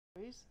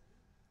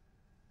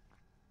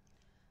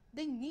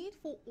The need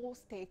for all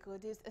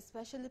stakeholders,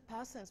 especially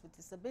persons with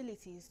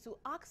disabilities, to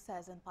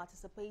access and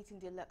participate in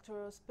the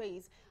electoral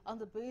space on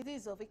the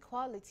basis of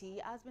equality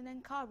has been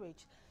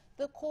encouraged.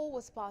 The call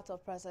was part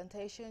of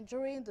presentation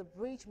during the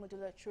bridge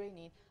modular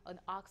training on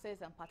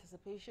access and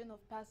participation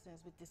of persons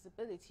with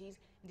disabilities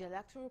in the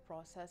electoral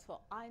process for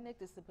Inec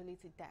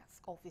Disability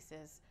Desk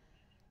officers.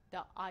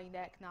 The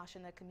Inec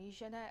National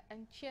Commissioner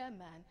and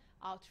Chairman,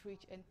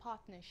 Outreach and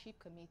Partnership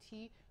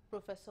Committee,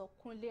 Professor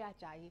Kunle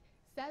Ajayi,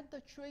 said the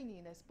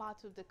training is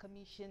part of the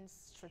Commission's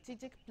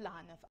strategic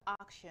plan of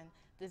action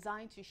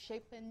designed to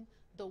shape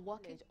the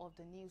working of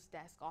the news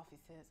desk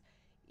officers.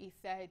 He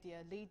said they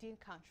are leading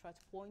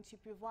contract to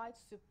provide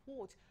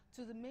support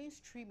to the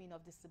mainstreaming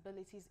of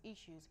disabilities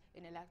issues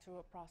in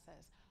electoral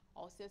process.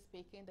 Also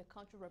speaking, the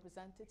country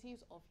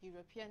representatives of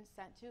European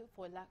Centre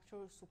for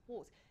Electoral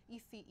Support,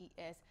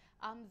 ECES,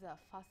 Amza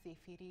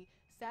Fasefiri,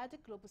 said the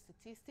global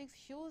statistics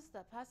shows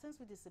that persons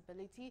with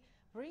disability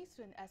brings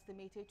to an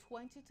estimated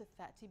 20 to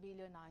 30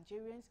 million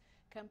Nigerians,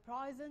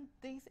 comprising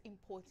this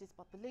important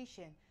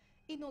population.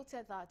 He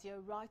noted that their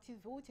right to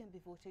vote and be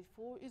voted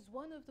for is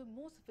one of the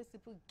most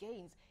visible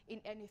gains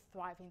in any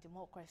thriving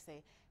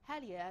democracy.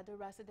 Earlier, the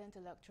resident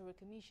electoral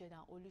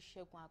commissioner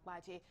Olusegun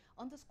Agbaje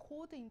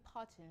underscored the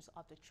importance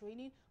of the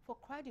training for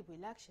credible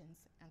elections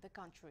in the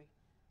country.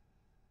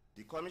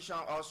 The Commission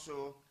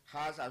also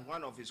has as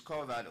one of its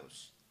core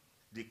values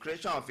the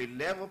creation of a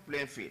level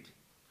playing field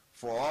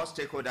for all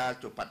stakeholders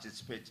to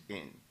participate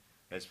in,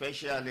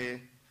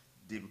 especially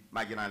the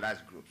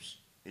marginalized groups,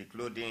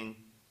 including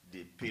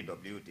the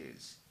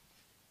PWDs.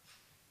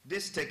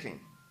 This taking,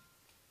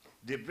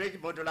 the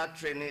bridge modular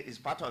training is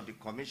part of the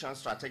Commission's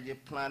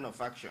strategic plan of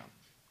action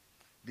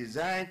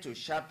designed to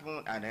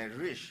sharpen and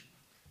enrich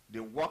the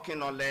working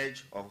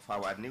knowledge of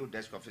our new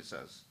desk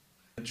officers.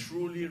 A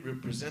truly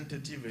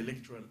representative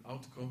electoral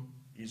outcome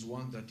is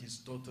one that is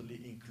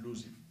totally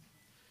inclusive.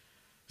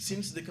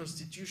 Since the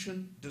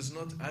Constitution does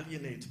not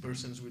alienate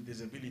persons with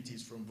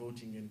disabilities from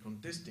voting and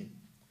contesting,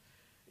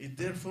 it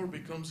therefore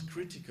becomes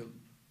critical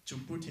to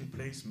put in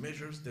place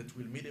measures that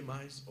will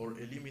minimize or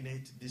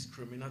eliminate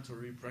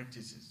discriminatory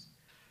practices.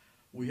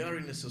 We are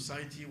in a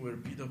society where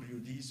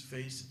PWDs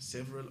face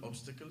several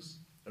obstacles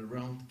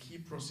around key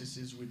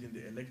processes within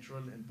the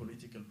electoral and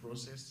political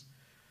process,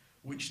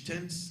 which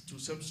tends to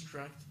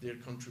subtract their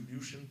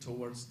contribution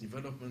towards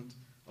development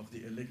of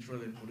the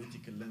electoral and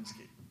political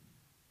landscape.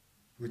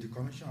 With the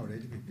Commission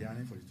already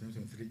preparing for the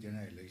 2023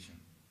 general election,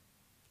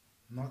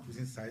 not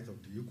losing sight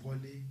of the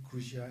equally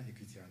crucial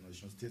Ekiti and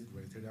Osun State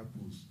gubernatorial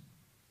polls,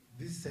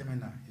 this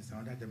seminar is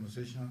another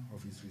demonstration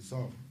of its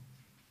resolve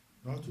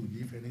not to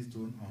leave any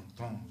stone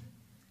unturned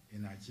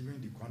in achieving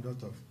the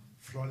conduct of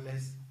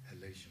flawless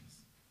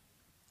elections.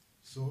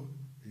 So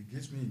it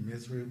gives me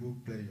immeasurable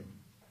pleasure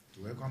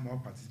to welcome all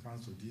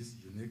participants to this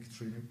unique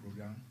training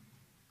program,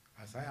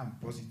 as I am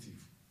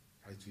positive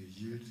as to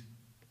yield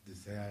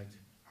desired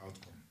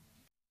outcome.